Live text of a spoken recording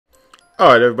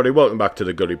Alright everybody, welcome back to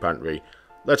the Goody Pantry.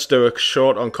 Let's do a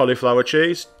short on cauliflower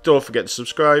cheese. Don't forget to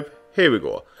subscribe. Here we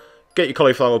go. Get your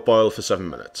cauliflower boiled for 7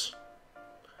 minutes.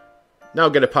 Now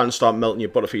get a pan and start melting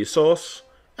your butter for your sauce.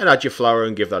 And add your flour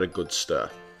and give that a good stir.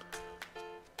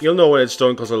 You'll know when it's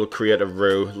done because it'll create a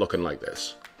roux looking like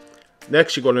this.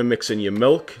 Next you're going to mix in your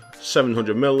milk,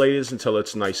 700 milliliters, until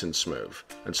it's nice and smooth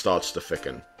and starts to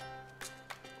thicken.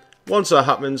 Once that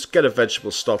happens, get a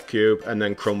vegetable stock cube and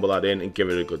then crumble that in and give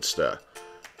it a good stir.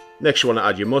 Next you want to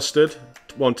add your mustard,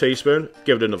 1 teaspoon,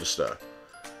 give it another stir.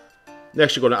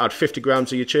 Next you're going to add 50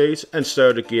 grams of your cheese and stir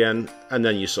it again, and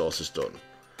then your sauce is done.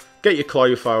 Get your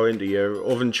cauliflower into your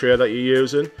oven tray that you're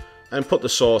using and put the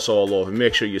sauce all over.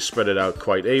 Make sure you spread it out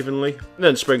quite evenly, and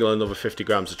then sprinkle another 50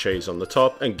 grams of cheese on the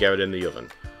top and get it in the oven.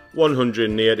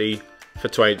 180 for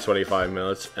 20-25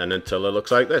 minutes and until it looks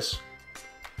like this.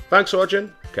 Thanks for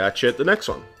watching, catch you at the next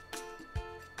one.